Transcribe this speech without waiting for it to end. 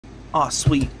Aw,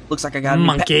 sweet. Looks like I got a new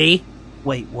Monkey.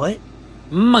 Wait, what?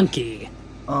 Monkey.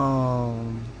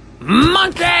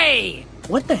 Monkey!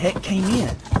 What the heck came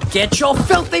in? Get your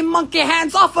filthy monkey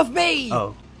hands off of me!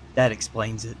 Oh, that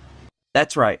explains it.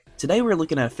 That's right. Today we're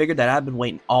looking at a figure that I've been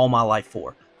waiting all my life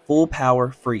for. Full Power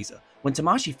Frieza. When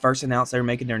Tamashii first announced they were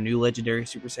making their new legendary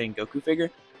Super Saiyan Goku figure,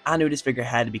 I knew this figure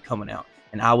had to be coming out.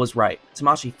 And I was right.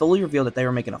 Tamashii fully revealed that they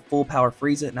were making a Full Power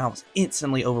Frieza, and I was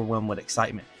instantly overwhelmed with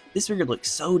excitement. This figure looked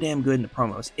so damn good in the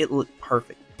promos. It looked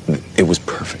perfect. It was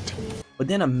perfect. But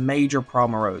then a major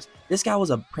problem arose. This guy was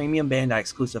a premium Bandai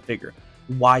exclusive figure.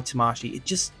 Why Tamashii? It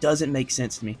just doesn't make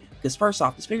sense to me. Because first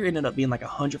off, this figure ended up being like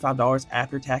 $105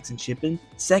 after tax and shipping.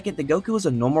 Second, the Goku was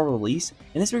a normal release,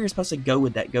 and this figure is supposed to go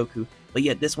with that Goku, but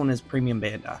yet this one is premium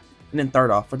Bandai. And then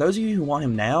third off, for those of you who want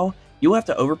him now, you'll have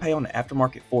to overpay on the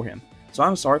aftermarket for him. So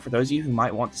I'm sorry for those of you who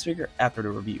might want this figure after the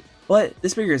review. But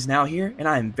this figure is now here, and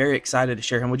I am very excited to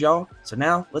share him with y'all. So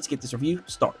now, let's get this review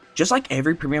started. Just like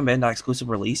every premium Bandai exclusive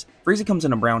release, Frieza comes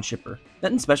in a brown shipper.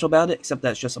 Nothing special about it, except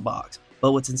that it's just a box.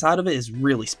 But what's inside of it is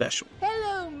really special.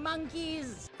 Hello,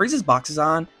 monkeys! Frieza's box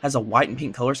design has a white and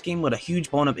pink color scheme with a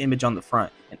huge blown up image on the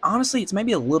front. And honestly, it's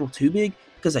maybe a little too big,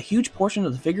 because a huge portion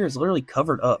of the figure is literally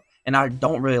covered up. And I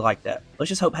don't really like that. Let's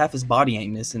just hope half his body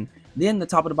ain't missing. Then the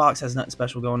top of the box has nothing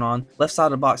special going on. Left side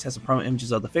of the box has some promo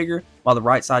images of the figure, while the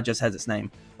right side just has its name.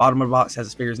 Bottom of the box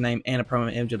has the figure's name and a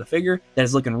promo image of the figure that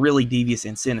is looking really devious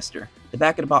and sinister. The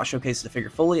back of the box showcases the figure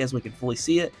fully, as we can fully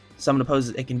see it, some of the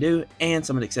poses it can do, and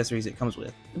some of the accessories it comes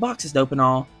with. The box is dope and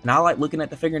all, and I like looking at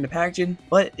the figure in the packaging,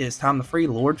 but it is time to free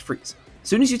Lord Frieza. As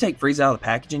soon as you take Frieza out of the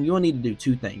packaging, you will need to do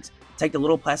two things. Take the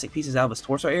little plastic pieces out of his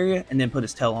torso area, and then put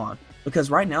his tail on.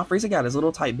 Because right now, Frieza got his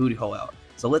little tight booty hole out.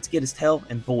 So let's get his tail,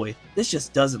 and boy, this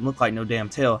just doesn't look like no damn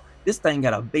tail. This thing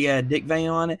got a big ass dick vein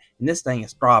on it, and this thing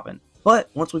is throbbing. But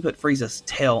once we put Frieza's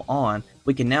tail on,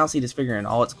 we can now see this figure in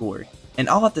all its glory. And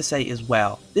all I have to say is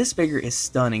wow, this figure is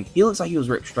stunning. He looks like he was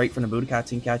ripped straight from the Budokai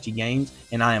Tenkaichi games,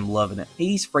 and I am loving it.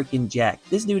 He's freaking jacked.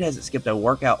 This dude hasn't skipped a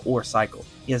workout or cycle.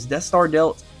 He has Death Star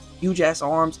delts, huge ass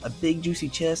arms, a big juicy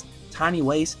chest, tiny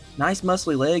waist, nice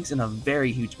muscly legs, and a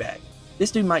very huge back. This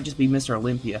dude might just be Mr.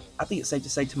 Olympia. I think it's safe to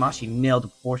say Tamashii nailed the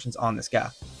proportions on this guy.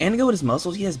 And to go with his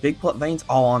muscles, he has big plump veins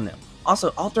all on them.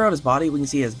 Also, all throughout his body, we can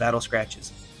see he has battle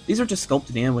scratches. These are just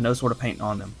sculpted in with no sort of paint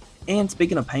on them. And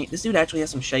speaking of paint, this dude actually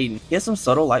has some shading. He has some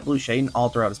subtle light blue shading all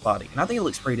throughout his body, and I think it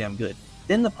looks pretty damn good.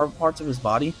 Then the purple parts of his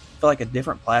body feel like a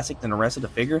different plastic than the rest of the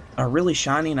figure, are really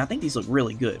shiny, and I think these look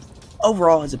really good.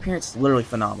 Overall, his appearance is literally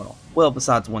phenomenal. Well,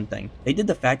 besides one thing. They did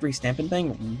the factory stamping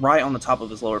thing right on the top of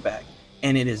his lower back,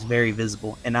 and it is very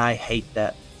visible, and I hate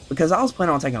that, because I was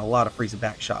planning on taking a lot of Frieza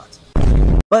back shots.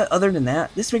 But other than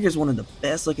that, this figure is one of the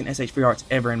best looking SH Figuarts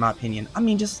ever in my opinion. I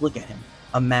mean, just look at him.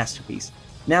 A masterpiece.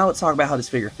 Now let's talk about how this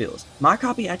figure feels. My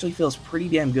copy actually feels pretty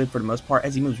damn good for the most part,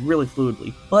 as he moves really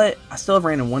fluidly, but I still have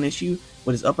ran into one issue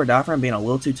with his upper diaphragm being a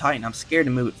little too tight, and I'm scared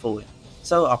to move it fully.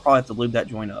 So I'll probably have to lube that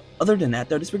joint up. Other than that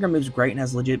though, this figure moves great and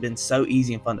has legit been so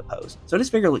easy and fun to pose. So this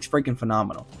figure looks freaking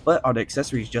phenomenal. But are the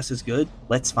accessories just as good?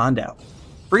 Let's find out.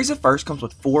 Frieza first comes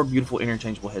with 4 beautiful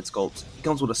interchangeable head sculpts. He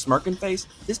comes with a smirking face.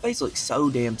 This face looks so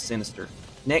damn sinister.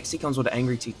 Next, he comes with an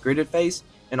angry teeth gritted face.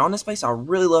 And on this face, I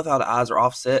really love how the eyes are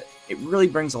offset. It really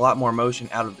brings a lot more emotion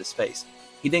out of this face.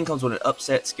 He then comes with an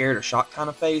upset, scared, or shocked kind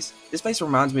of face. This face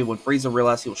reminds me of when Frieza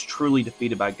realized he was truly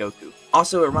defeated by Goku.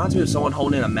 Also, it reminds me of someone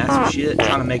holding in a massive shit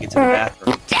trying to make it to the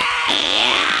bathroom.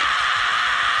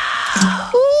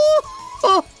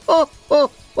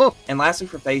 And lastly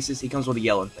for faces, he comes with a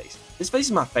yelling face. This face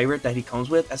is my favorite that he comes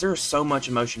with, as there is so much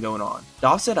emotion going on. The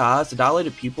offset eyes, the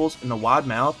dilated pupils, and the wide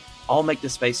mouth all make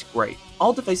this face great.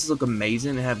 All the faces look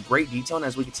amazing and have great detail,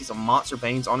 as we can see some monster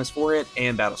veins on his forehead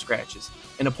and battle scratches.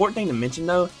 An important thing to mention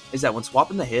though is that when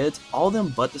swapping the heads, all of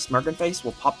them but the smirking face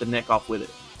will pop the neck off with it.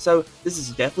 So this is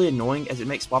definitely annoying, as it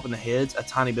makes swapping the heads a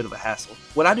tiny bit of a hassle.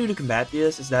 What I do to combat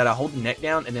this is that I hold the neck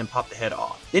down and then pop the head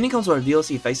off. Then he comes with a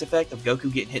DLC face effect of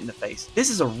Goku getting hit in the face. This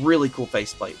is a really cool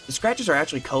faceplate. The scratches are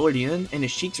actually colored in, and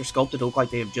his cheeks are sculpted to look like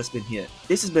they have just been hit.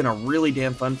 This has been a really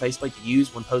damn fun faceplate to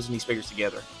use when posing these figures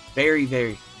together.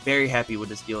 Very happy with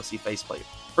this DLC faceplate.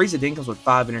 Frieza then comes with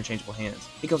 5 interchangeable hands.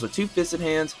 He comes with 2 fisted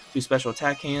hands, 2 special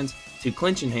attack hands, 2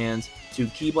 clinching hands, 2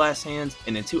 key blast hands,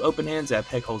 and then 2 open hands that have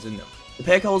peg holes in them. The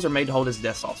peg holes are made to hold his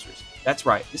death saucers. That's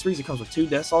right, this Frieza comes with 2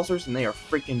 death saucers, and they are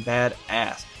freaking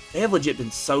badass. They have legit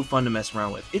been so fun to mess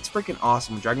around with. It's freaking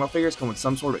awesome when Dragon Ball figures come with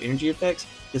some sort of energy effects,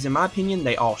 because in my opinion,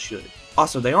 they all should.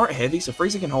 Also, they aren't heavy, so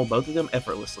Frieza can hold both of them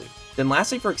effortlessly. Then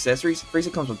lastly for accessories,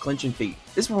 Frieza comes with clinching feet.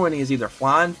 This is for when he is either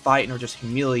flying, fighting, or just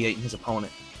humiliating his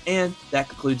opponent. And that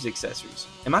concludes the accessories.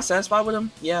 Am I satisfied with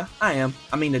them? Yeah, I am.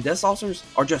 I mean, the death saucers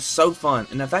are just so fun,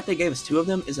 and the fact they gave us 2 of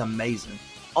them is amazing.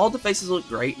 All the faces look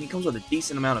great, and he comes with a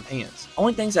decent amount of hands.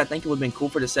 Only things I think it would have been cool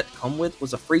for the set to come with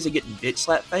was a Frieza getting bitch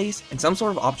slap face, and some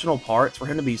sort of optional parts for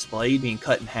him to be displayed being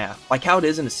cut in half, like how it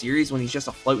is in the series when he's just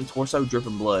a floating torso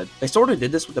dripping blood. They sort of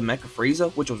did this with the Mecha Frieza,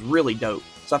 which was really dope,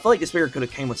 so I feel like this figure could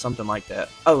have came with something like that.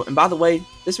 Oh, and by the way,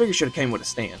 this figure should have came with a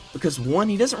stand, because 1,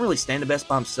 he doesn't really stand the best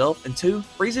by himself, and 2,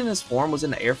 Frieza in his form was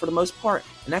in the air for the most part,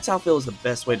 and that's how I feel is the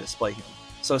best way to display him.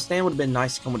 So a stand would have been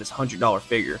nice to come with this $100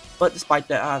 figure, but despite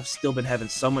that, I've still been having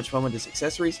so much fun with his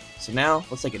accessories, so now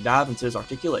let's take a dive into his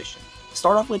articulation. To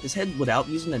start off with, his head without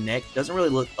using the neck doesn't really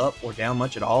look up or down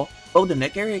much at all, but with the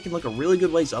neck area it can look a really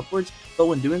good ways upwards, but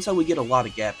when doing so we get a lot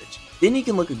of gappage. Then he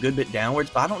can look a good bit downwards,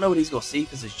 but I don't know what he's going to see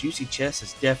because his juicy chest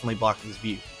is definitely blocking his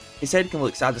view. His head can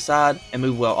look side to side and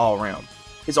move well all around.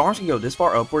 His arms can go this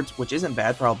far upwards, which isn't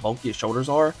bad for how bulky his shoulders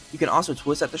are. You can also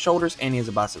twist at the shoulders, and he has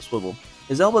a bicep swivel.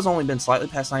 His elbow's only been slightly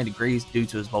past 90 degrees due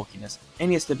to his bulkiness, and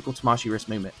he has typical Tamashii wrist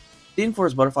movement. Then for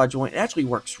his butterfly joint, it actually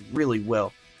works really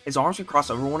well. His arms can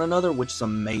cross over one another, which is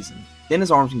amazing. Then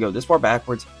his arms can go this far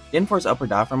backwards. Then for his upper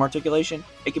diaphragm articulation,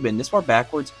 it can bend this far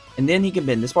backwards, and then he can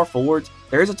bend this far forwards.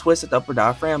 There is a twist at the upper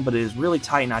diaphragm, but it is really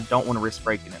tight and I don't want to risk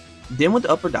breaking it. Then with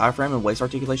the upper diaphragm and waist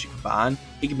articulation combined,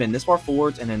 he can bend this far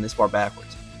forwards and then this far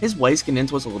backwards. His waist can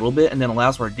twist a little bit and then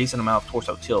allows for a decent amount of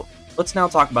torso tilt. Let's now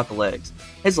talk about the legs.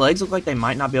 His legs look like they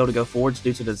might not be able to go forwards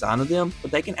due to the design of them,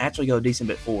 but they can actually go a decent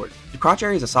bit forward. The crotch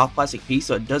area is a soft plastic piece,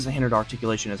 so it doesn't hinder the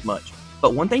articulation as much.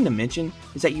 But one thing to mention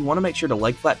is that you want to make sure the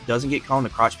leg flap doesn't get caught in the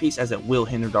crotch piece, as it will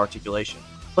hinder the articulation.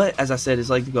 But as I said, his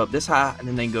legs go up this high and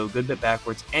then they go a good bit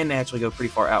backwards and they actually go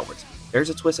pretty far outwards. There's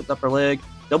a twist at the upper leg,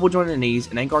 double joint in the knees,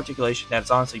 and ankle articulation that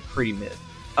is honestly pretty mid.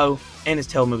 Oh, and his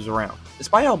tail moves around.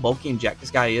 Despite how bulky and jacked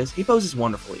this guy is, he poses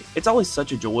wonderfully. It's always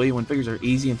such a joy when figures are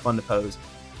easy and fun to pose.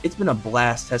 It's been a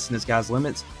blast testing this guy's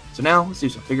limits, so now let's do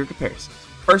some figure comparisons.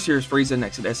 First here is Frieza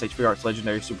next to the SH Figuarts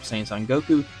legendary Super Saiyan Son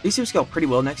Goku. These two scale pretty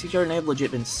well next to each other and they have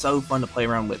legit been so fun to play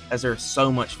around with, as there's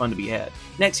so much fun to be had.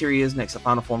 Next here he is next to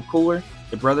Final Form Cooler,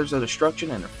 the Brothers of Destruction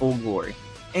in their full glory.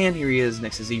 And here he is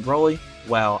next to Z Broly.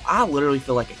 Wow, I literally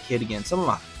feel like a kid again. Some of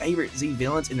my favorite Z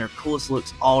villains in their coolest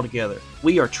looks all together.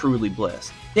 We are truly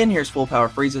blessed. Then here's Full Power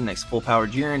Frieza next to Full Power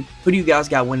Jiren. Who do you guys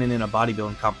got winning in a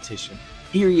bodybuilding competition?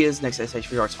 Here he is next to SH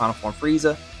Figuarts Final Form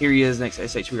Frieza. Here he is next to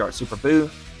SH Figuarts Super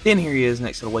Buu. Then here he is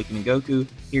next to the Awakening Goku.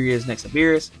 Here he is next to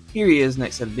Beerus. Here he is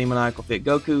next to the Demoniacal Fit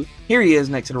Goku. Here he is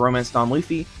next to the Romance Dawn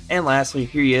Luffy. And lastly,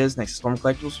 here he is next to Storm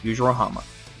Collectibles Yujiro Hama.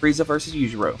 Frieza versus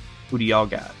Yujiro. Who do y'all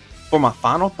got? For my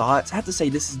final thoughts, I have to say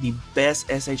this is the best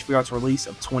SH Figuarts release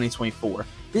of 2024.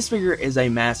 This figure is a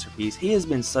masterpiece. He has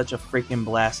been such a freaking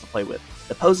blast to play with.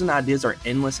 The posing ideas are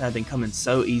endless and have been coming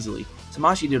so easily.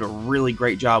 Tamashii did a really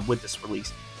great job with this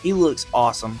release. He looks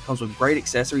awesome, comes with great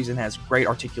accessories, and has great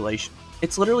articulation.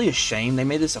 It's literally a shame they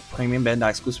made this a premium Bandai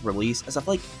exclusive release, as I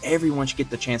feel like everyone should get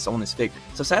the chance to own this figure.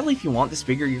 So sadly, if you want this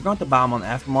figure, you're going to have to buy them on the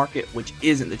aftermarket, which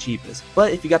isn't the cheapest.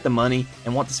 But if you got the money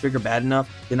and want this figure bad enough,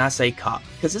 then I say cop,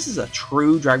 because this is a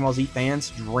true Dragon Ball Z fan's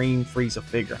dream Frieza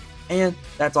figure. And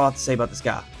that's all I have to say about this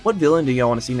guy. What villain do y'all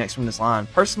want to see next from this line?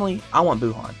 Personally, I want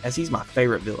Buhan, as he's my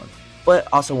favorite villain. But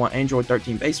also want Android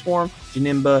 13 base form,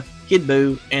 Janemba, Kid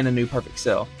Buu, and a new Perfect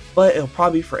Cell. But it'll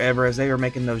probably be forever as they are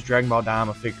making those Dragon Ball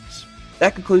Daima figures.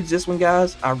 That concludes this one,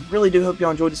 guys. I really do hope y'all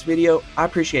enjoyed this video. I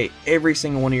appreciate every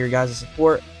single one of your guys'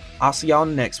 support. I'll see y'all in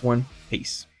the next one.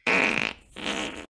 Peace.